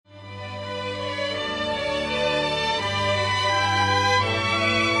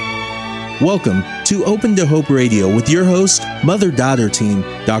Welcome to Open to Hope Radio with your host, mother-daughter team,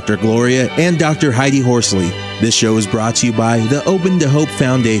 Dr. Gloria and Dr. Heidi Horsley. This show is brought to you by the Open to Hope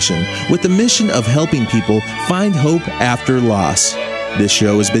Foundation with the mission of helping people find hope after loss. This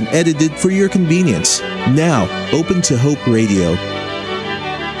show has been edited for your convenience. Now, Open to Hope Radio.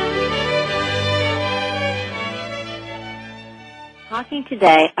 Talking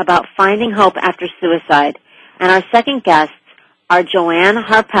today about finding hope after suicide, and our second guests are Joanne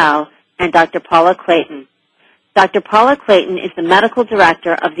Harpel and Dr. Paula Clayton. Dr. Paula Clayton is the medical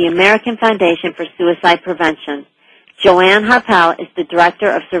director of the American Foundation for Suicide Prevention. Joanne Harpel is the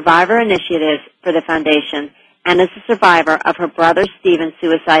director of survivor initiatives for the foundation and is a survivor of her brother Stephen's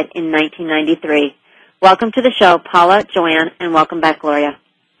suicide in 1993. Welcome to the show, Paula, Joanne, and welcome back, Gloria.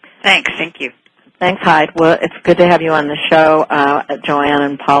 Thanks. Thank you. Thanks, Hyde. Well, it's good to have you on the show, Joanne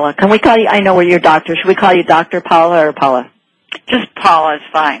and Paula. Can we call you, I know we're your doctor, should we call you Dr. Paula or Paula? Just Paula is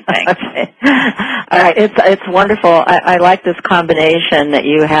fine, thanks. Okay. All right, it's wonderful. I like this combination that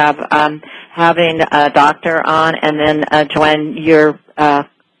you have, having a doctor on, and then Joanne, your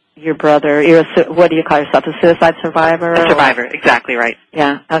brother. What do you call yourself? A suicide survivor? A survivor, exactly right.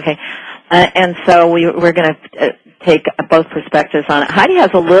 Yeah. Okay. And so we're going to take both perspectives on it. Heidi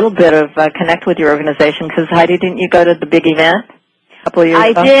has a little bit of connect with your organization because Heidi, didn't you go to the big event? Couple of years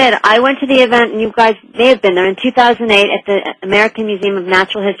ago? I did. I went to the event, and you guys may have been there, in 2008 at the American Museum of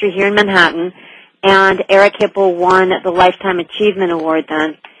Natural History here in Manhattan, and Eric Hippel won the Lifetime Achievement Award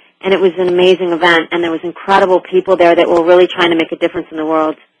then, and it was an amazing event, and there was incredible people there that were really trying to make a difference in the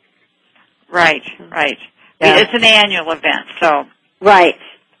world. Right. Yeah. It's an annual event, so. Right.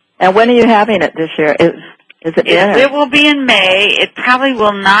 And when are you having it this year? Is it in? It will be in May. It probably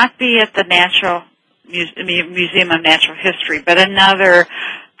will not be at the Museum of Natural History, but another,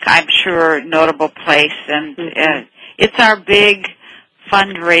 I'm sure, notable place. And it's our big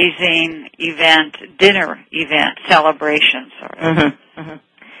fundraising event, dinner event, celebration sort of. Mm-hmm. Mm-hmm.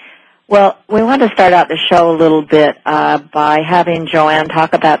 Well, we want to start out the show a little bit by having Joanne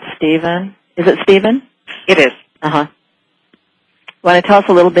talk about Stephen. Is it Stephen? It is. Uh-huh. Want to tell us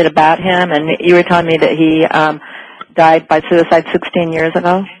a little bit about him? And you were telling me that he died by suicide 16 years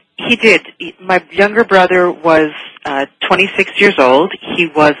ago? He did. My younger brother was 26 years old. He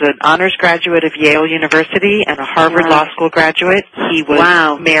was an honors graduate of Yale University and a Harvard Law School graduate. He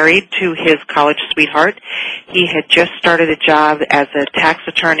was married to his college sweetheart. He had just started a job as a tax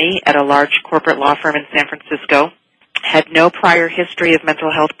attorney at a large corporate law firm in San Francisco. Had no prior history of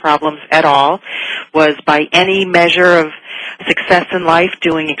mental health problems at all. Was by any measure of success in life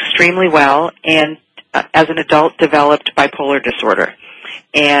doing extremely well, and as an adult developed bipolar disorder.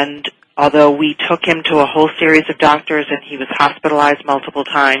 And although we took him to a whole series of doctors and he was hospitalized multiple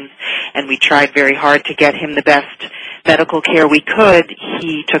times and we tried very hard to get him the best medical care we could,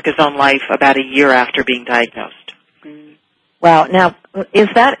 he took his own life about a year after being diagnosed. Wow. Now, is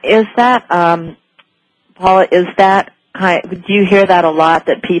that Paula, do you hear that a lot,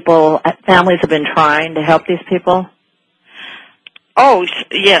 that families have been trying to help these people? Oh,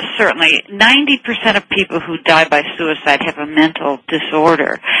 yes, certainly. 90% of people who die by suicide have a mental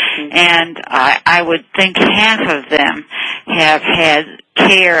disorder, and I would think half of them have had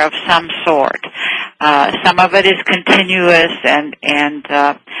care of some sort. Some of it is continuous and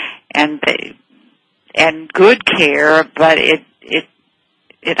good care, but it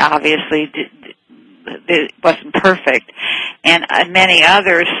obviously it wasn't perfect. And many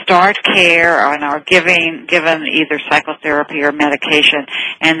others start care and are given either psychotherapy or medication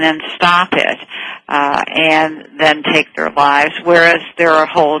and then stop it and then take their lives, whereas there are a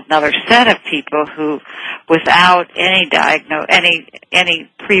whole another set of people who, without any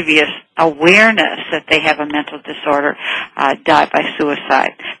previous awareness that they have a mental disorder, die by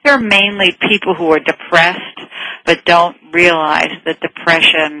suicide. They're mainly people who are depressed but don't realize that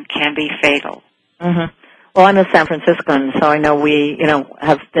depression can be fatal. Mm-hmm. Well, I'm a San Franciscan, so I know we,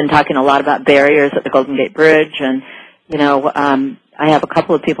 have been talking a lot about barriers at the Golden Gate Bridge, and, I have a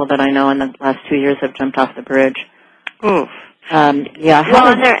couple of people that I know in the last 2 years have jumped off the bridge. Oof. Yeah. Well,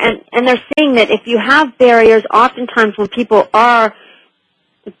 and they're saying that if you have barriers, oftentimes when people are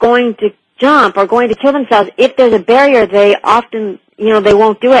going to jump or going to kill themselves, if there's a barrier, they often, they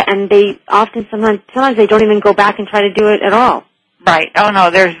won't do it, and they often, sometimes they don't even go back and try to do it at all. Right. Oh,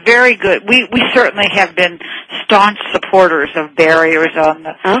 no, there's very good. We certainly have been staunch supporters of barriers on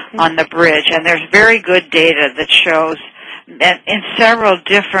the bridge, and there's very good data that shows that in several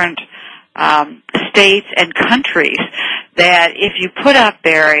different states and countries that if you put up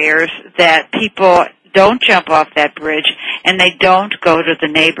barriers, that people don't jump off that bridge, and they don't go to the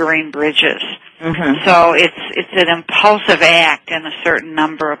neighboring bridges. Mm-hmm. So it's an impulsive act in a certain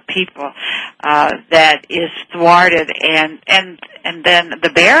number of people that is thwarted, and then the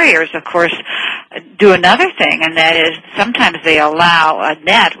barriers, of course, do another thing, and that is sometimes a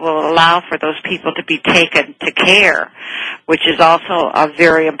net will allow for those people to be taken to care, which is also a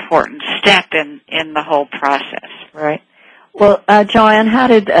very important step in the whole process. Right. Well, Joanne, how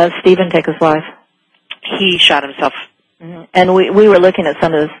did Stephen take his life? He shot himself. Mm-hmm. And we were looking at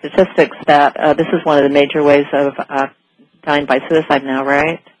some of the statistics that this is one of the major ways of dying by suicide now,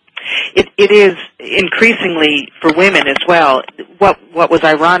 right? It is increasingly for women as well. What was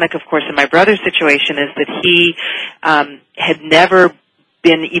ironic, of course, in my brother's situation is that he had never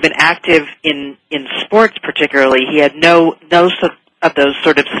been even active in sports particularly. He had no of those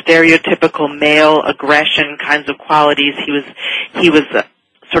sort of stereotypical male aggression kinds of qualities. He was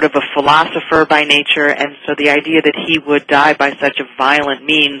sort of a philosopher by nature, and so the idea that he would die by such a violent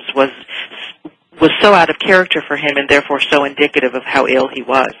means was so out of character for him, and therefore so indicative of how ill he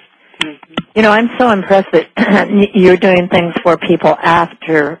was. Mm-hmm. You know, I'm so impressed that you're doing things for people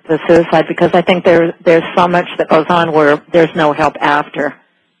after the suicide, because I think there's so much that goes on where there's no help after.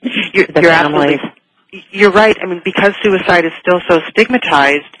 You're absolutely. You're right. I mean, because suicide is still so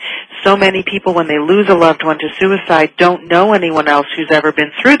stigmatized, so many people, when they lose a loved one to suicide, don't know anyone else who's ever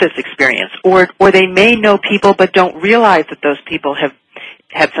been through this experience. Or they may know people but don't realize that those people have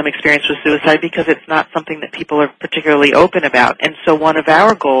had some experience with suicide because it's not something that people are particularly open about. And so one of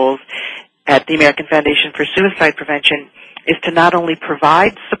our goals at the American Foundation for Suicide Prevention is to not only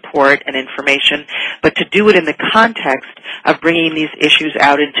provide support and information, but to do it in the context of bringing these issues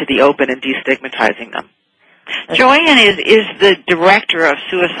out into the open and destigmatizing them. Joanne is the director of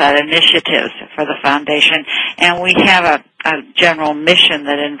suicide initiatives for the foundation, and we have a general mission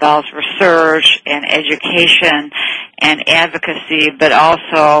that involves research and education and advocacy, but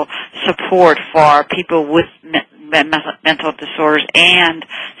also support for people with mental disorders and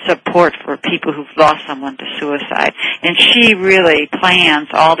support for people who've lost someone to suicide. And she really plans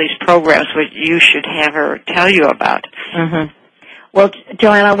all these programs, which you should have her tell you about. Mm-hmm. Well,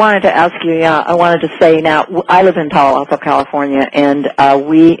 Joanne, I wanted to ask you, I wanted to say now, I live in Palo Alto, California, and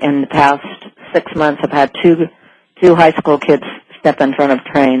we, in the past 6 months, have had two high school kids step in front of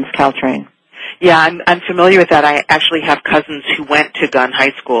trains, Caltrain. Yeah, I'm familiar with that. I actually have cousins who went to gun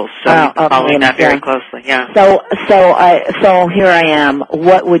high schools, so I'm following that very closely. Yeah. So here I am.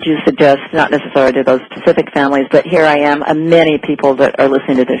 What would you suggest? Not necessarily to those specific families, but here I am. Many people that are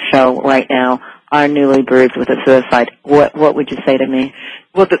listening to this show right now are newly bereaved with a suicide. What would you say to me?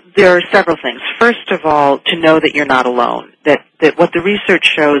 Well, there are several things. First of all, to know that you're not alone. That what the research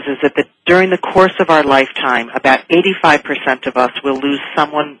shows is that during the course of our lifetime, about 85% of us will lose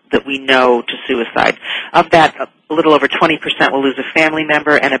someone that we know to suicide. Of that, a little over 20% will lose a family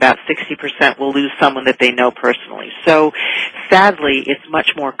member, and about 60% will lose someone that they know personally. So, sadly, it's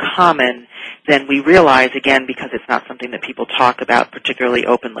much more common than we realize, again, because it's not something that people talk about particularly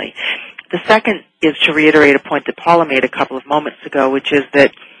openly. The second is to reiterate a point that Paula made a couple of moments ago, which is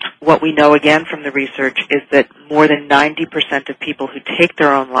that what we know again from the research is that more than 90% of people who take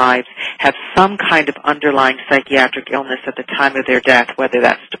their own lives have some kind of underlying psychiatric illness at the time of their death, whether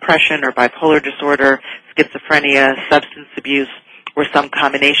that's depression or bipolar disorder, schizophrenia, substance abuse, or some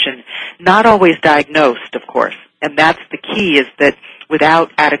combination. Not always diagnosed, of course. And that's the key, is that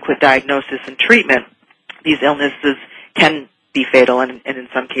without adequate diagnosis and treatment, these illnesses can be fatal, and in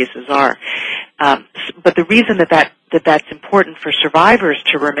some cases are. But the reason that's important for survivors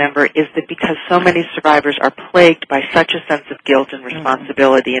to remember is that because so many survivors are plagued by such a sense of guilt and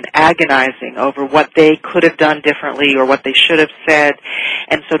responsibility and agonizing over what they could have done differently or what they should have said,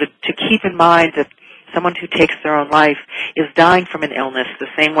 and so to keep in mind that someone who takes their own life is dying from an illness the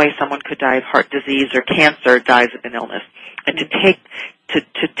same way someone could die of heart disease or cancer dies of an illness, and to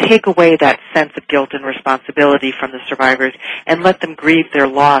take away that sense of guilt and responsibility from the survivors and let them grieve their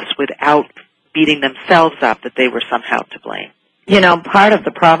loss without beating themselves up that they were somehow to blame. You know, part of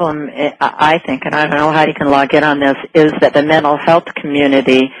the problem, I think, and I don't know how you can log in on this, is that the mental health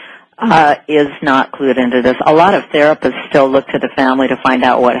community is not clued into this. A lot of therapists still look to the family to find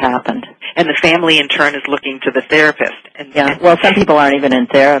out what happened. And the family, in turn, is looking to the therapist. Well, some people aren't even in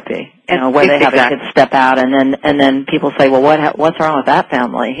therapy, where they have a kid step out, and then people say, well, what's wrong with that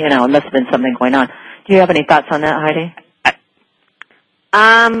family? It must have been something going on. Do you have any thoughts on that, Heidi?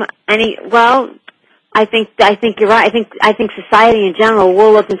 I think you're right. I think society in general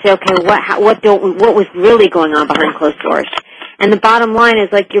will look and say, okay, what was really going on behind closed doors? And the bottom line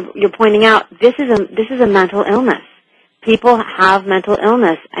is, like you're pointing out, this is a mental illness. People have mental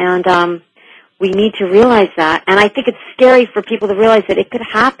illness, and we need to realize that. And I think it's scary for people to realize that it could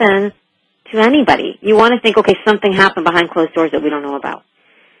happen to anybody. You want to think, okay, something happened behind closed doors that we don't know about.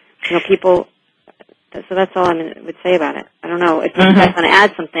 You know, people, so that's all I would say about it. I don't know if you guys want to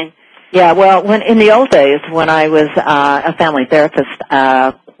add something. Yeah, well, in the old days, when I was a family therapist,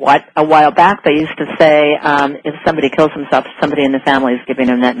 a while back, they used to say, if somebody kills himself, somebody in the family is giving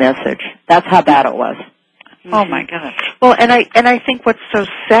him that message. That's how bad it was. Oh my goodness. Well, and I think what's so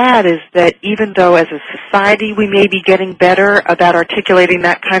sad is that even though as a society we may be getting better about articulating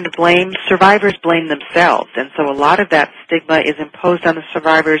that kind of blame, survivors blame themselves. And so a lot of that stigma is imposed on the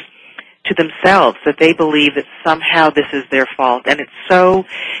survivors to themselves, that they believe that somehow this is their fault. And it's so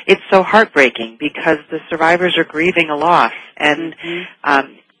heartbreaking because the survivors are grieving a loss, and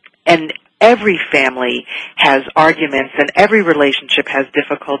every family has arguments and every relationship has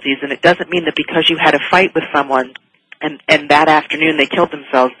difficulties, and it doesn't mean that because you had a fight with someone and that afternoon they killed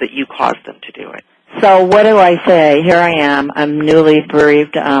themselves that you caused them to do it. So what do I say? Here I am. I'm newly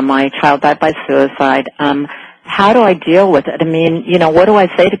bereaved. My child died by suicide. How do I deal with it? I mean, you know, what do I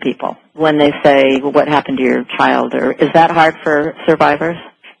say to people when they say, well, what happened to your child? Or is that hard for survivors?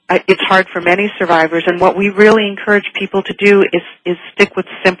 It's hard for many survivors, and what we really encourage people to do is stick with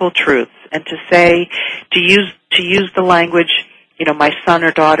simple truths and to say, to use the language, you know, my son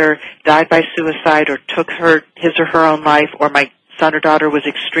or daughter died by suicide or took his or her own life, or my son or daughter was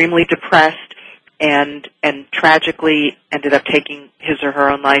extremely depressed and tragically ended up taking his or her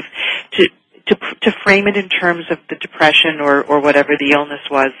own life, to frame it in terms of the depression or whatever the illness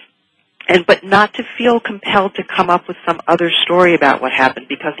was. But not to feel compelled to come up with some other story about what happened,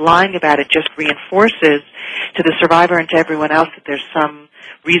 because lying about it just reinforces to the survivor and to everyone else that there's some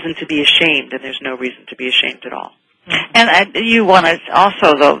reason to be ashamed, and there's no reason to be ashamed at all. And you want to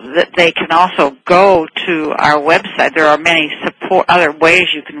also, though, that they can also go to our website. There are many other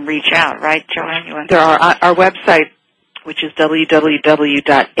ways you can reach out, right, Joanne? There are our website, which is www.afsp.org,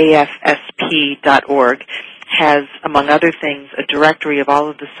 has, among other things, a directory of all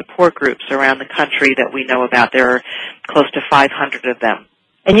of the support groups around the country that we know about. There are close to 500 of them.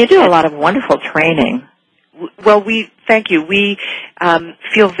 And you do a lot of wonderful training. Well, thank you. We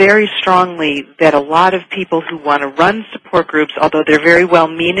feel very strongly that a lot of people who want to run support groups, although they're very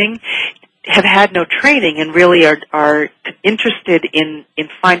well-meaning, have had no training and really are interested in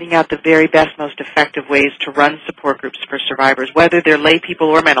finding out the very best, most effective ways to run support groups for survivors, whether they're lay people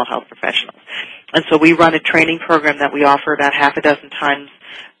or mental health professionals. And so we run a training program that we offer about half a dozen times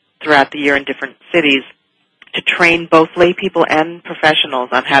throughout the year in different cities to train both lay people and professionals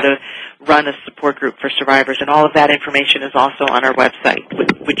on how to run a support group for survivors. And all of that information is also on our website,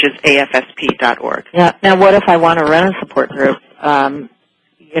 which is afsp.org. Yeah. Now, what if I want to run a support group?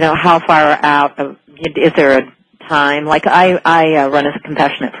 You know, how far out? Is there a time? Like I run a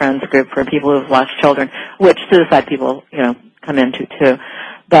compassionate friends group for people who've lost children, which suicide people, you know, come into too.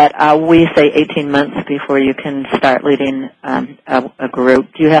 But we say 18 months before you can start leading a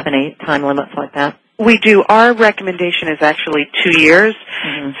group. Do you have any time limits like that? We do. Our recommendation is actually 2 years.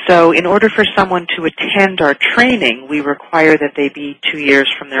 Mm-hmm. So in order for someone to attend our training, we require that they be 2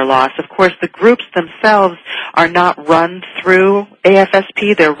 years from their loss. Of course, the groups themselves are not run through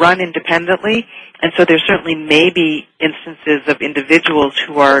AFSP. They're run independently. And so there certainly may be instances of individuals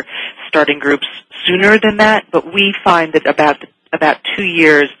who are starting groups sooner than that, but we find that about 2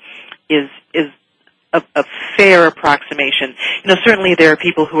 years is a fair approximation. You know, certainly there are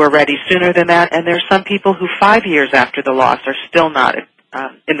people who are ready sooner than that, and there are some people who 5 years after the loss are still not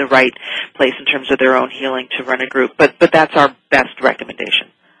in the right place in terms of their own healing to run a group. But that's our best recommendation.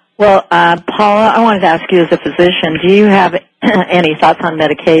 Well, Paula, I wanted to ask you as a physician, do you have any thoughts on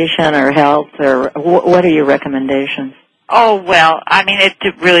medication or health, or what are your recommendations? Oh, well, I mean, it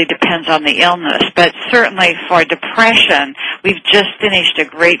really depends on the illness, but certainly for depression, we've just finished a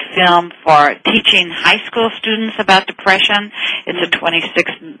great film for teaching high school students about depression. It's a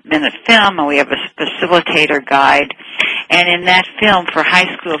 26-minute film, and we have a facilitator guide. And in that film for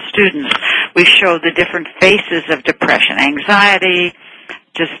high school students, we show the different phases of depression: anxiety,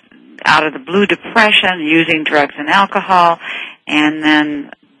 just out of the blue depression, using drugs and alcohol, and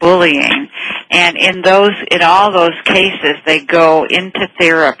then bullying. And in all those cases, they go into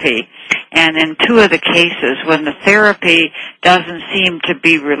therapy. And in 2 of the cases, when the therapy doesn't seem to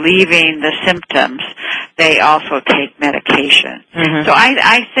be relieving the symptoms, they also take medication. Mm-hmm. So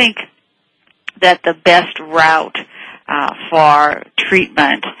I think that the best route for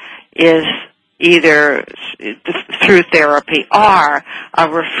treatment is either through therapy or a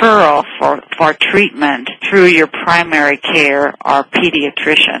referral for treatment through your primary care or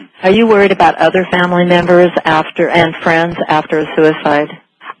pediatrician. Are you worried about other family members and friends after a suicide?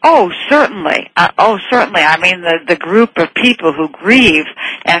 Oh, certainly. Certainly. I mean, the group of people who grieve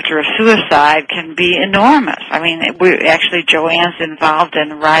after a suicide can be enormous. I mean, Joanne's involved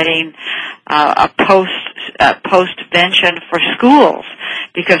in writing a postvention for schools,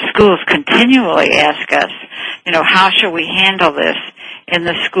 because schools continually ask us, how should we handle this in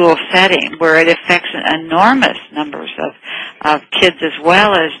the school setting, where it affects enormous numbers of kids as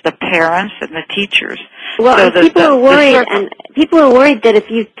well as the parents and the teachers. Well, so people are worried that if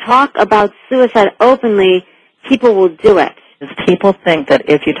you talk about suicide openly, people will do it. People think that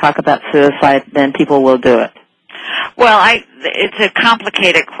if you talk about suicide, then people will do it. Well, it's a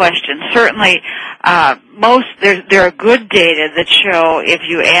complicated question. Certainly, there are good data that show if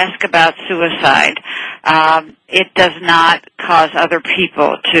you ask about suicide, it does not cause other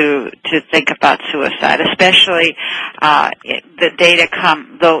people to think about suicide. Especially, the data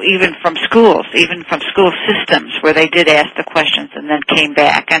come even from schools, even from school systems, where they did ask the questions and then came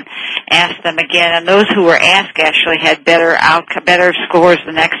back and asked them again. And those who were asked actually had better scores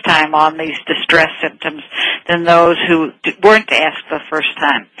the next time on these distress symptoms than those who weren't asked the first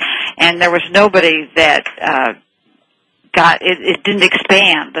time. And there was nobody that it didn't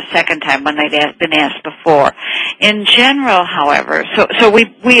expand the second time when they'd been asked before. In general, however, so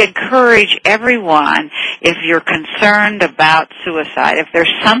we encourage everyone, if you're concerned about suicide, if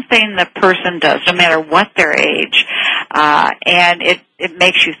there's something the person does, no matter what their age, and it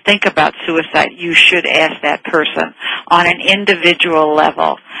makes you think about suicide, you should ask that person on an individual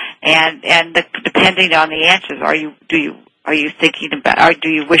level. And depending on the answers, are you thinking about, or do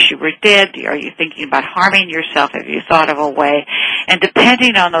you wish you were dead? Are you thinking about harming yourself? Have you thought of a way? And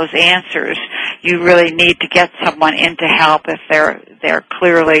depending on those answers, you really need to get someone in to help if they're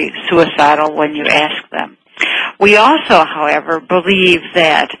clearly suicidal when you ask them. We also, however, believe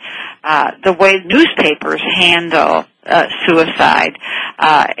that the way newspapers handle suicide,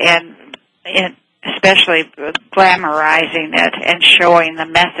 and especially glamorizing it and showing the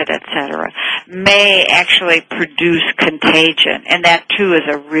method, etc., may actually produce contagion, and that too is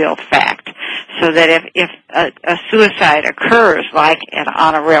a real fact. So that if a suicide occurs, like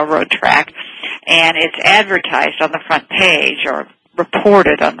on a railroad track, and it's advertised on the front page or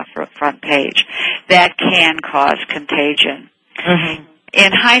reported on the front page, that can cause contagion. Mm-hmm.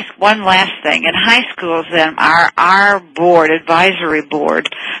 One last thing. In high schools, then, our advisory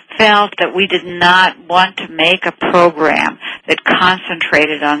board, felt that we did not want to make a program that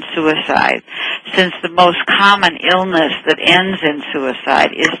concentrated on suicide, since the most common illness that ends in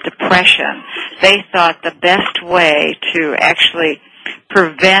suicide is depression. They thought the best way to actually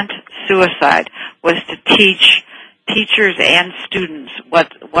prevent suicide was to teach teachers and students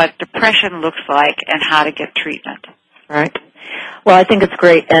what depression looks like and how to get treatment. Right. Well, I think it's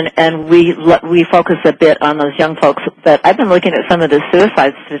great, and we focus a bit on those young folks. But I've been looking at some of the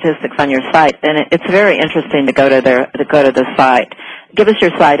suicide statistics on your site, and it's very interesting to go to the site. Give us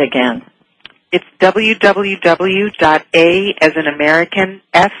your site again. It's www.A as in American,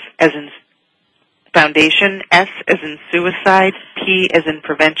 F as in Foundation, S as in Suicide, P as in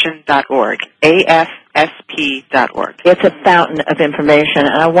Prevention.org. AFSP.org. It's a fountain of information,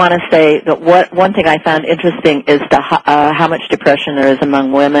 and I want to say that one thing I found interesting is how much depression there is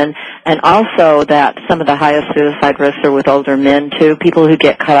among women, and also that some of the highest suicide risks are with older men too, people who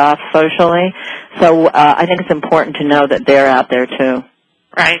get cut off socially. So I think it's important to know that they're out there too.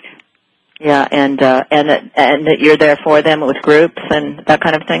 Right. Yeah, and that you're there for them with groups and that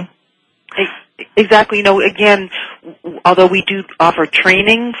kind of thing. Exactly. Again, although we do offer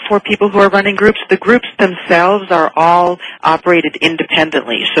training for people who are running groups, the groups themselves are all operated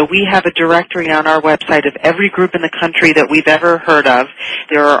independently. So we have a directory on our website of every group in the country that we've ever heard of.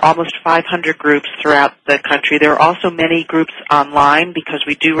 There are almost 500 groups throughout the country. There are also many groups online, because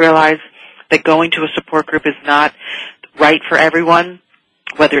we do realize that going to a support group is not right for everyone,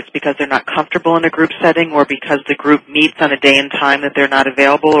 whether it's because they're not comfortable in a group setting or because the group meets on a day and time that they're not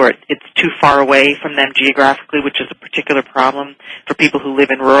available, or it's too far away from them geographically, which is a particular problem for people who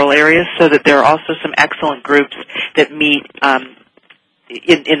live in rural areas. So that there are also some excellent groups that meet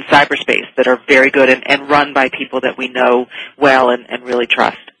in cyberspace that are very good and run by people that we know well and really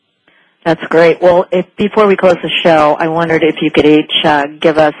trust. That's great. Well, before we close the show, I wondered if you could each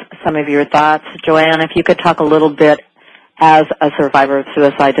give us some of your thoughts. Joanne, if you could talk a little bit as a survivor of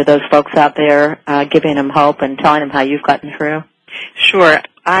suicide to those folks out there, giving them hope and telling them how you've gotten through. Sure.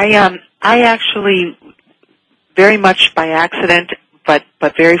 I actually, very much by accident, but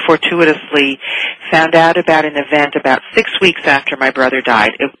very fortuitously, found out about an event about 6 weeks after my brother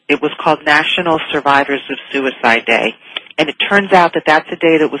died. It was called National Survivors of Suicide Day. And it turns out that that's a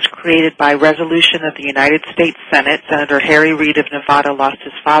day that was created by resolution of the United States Senate. Senator Harry Reid of Nevada lost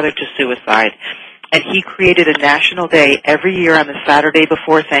his father to suicide. And he created a national day every year on the Saturday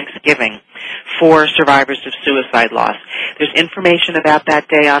before Thanksgiving for survivors of suicide loss. There's information about that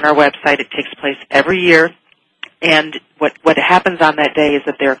day on our website. It takes place every year. And what happens on that day is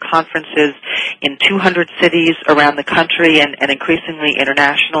that there are conferences in 200 cities around the country and increasingly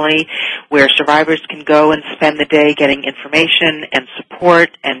internationally where survivors can go and spend the day getting information and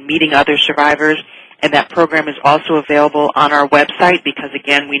support and meeting other survivors. And that program is also available on our website because,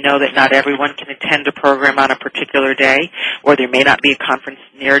 again, we know that not everyone can attend a program on a particular day, or there may not be a conference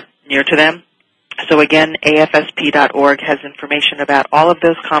near to them. So, again, afsp.org has information about all of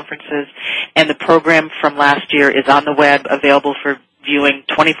those conferences, and the program from last year is on the web, available for viewing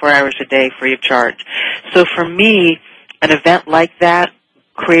 24 hours a day free of charge. So for me, an event like that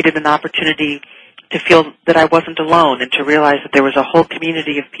created an opportunity to feel that I wasn't alone and to realize that there was a whole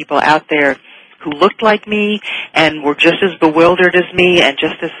community of people out there who looked like me and were just as bewildered as me and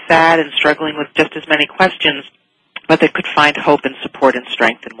just as sad and struggling with just as many questions, but that could find hope and support and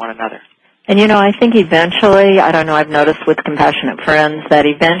strength in one another. And, I think eventually, I don't know, I've noticed with Compassionate Friends that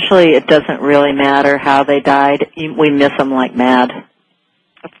eventually it doesn't really matter how they died. We miss them like mad.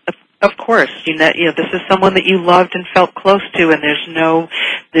 Of course, this is someone that you loved and felt close to, and there's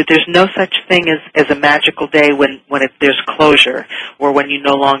no such thing as a magical day when there's closure or when you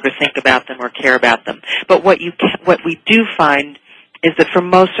no longer think about them or care about them. But what we do find is that for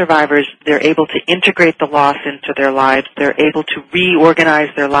most survivors, they're able to integrate the loss into their lives. They're able to reorganize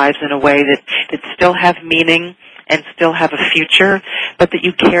their lives in a way that still have meaning and still have a future, but that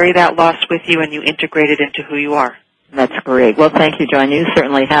you carry that loss with you and you integrate it into who you are. That's great. Well, thank you, Joanne. You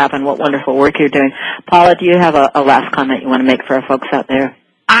certainly have, and what wonderful work you're doing. Paula, do you have a last comment you want to make for our folks out there?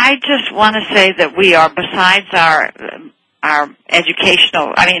 I just want to say that we are, besides our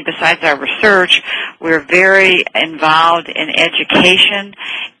besides our research, we're very involved in education,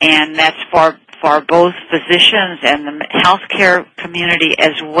 and that's for both physicians and the healthcare community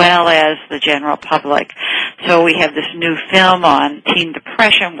as well as the general public. So we have this new film on teen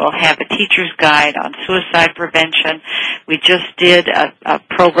depression. We'll have a teacher's guide on suicide prevention. We just did a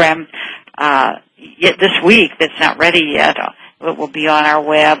program this week that's not ready yet. It will be on our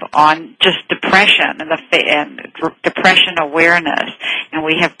web on just depression and depression awareness. And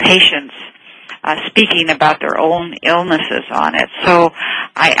we have patients speaking about their own illnesses on it. So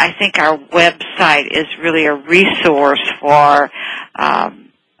I think our website is really a resource for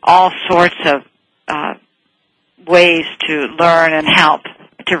all sorts of ways to learn and help,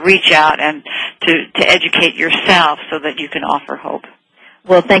 to reach out and to educate yourself so that you can offer hope.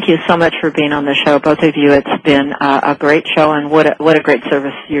 Well, thank you so much for being on the show, both of you. It's been a great show, and what a great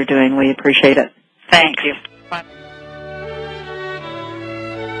service you're doing. We appreciate it. Thank you. Bye.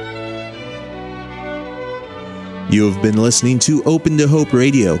 You have been listening to Open to Hope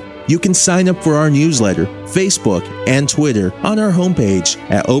Radio. You can sign up for our newsletter, Facebook, and Twitter on our homepage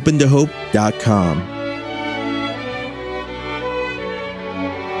at opentohope.com.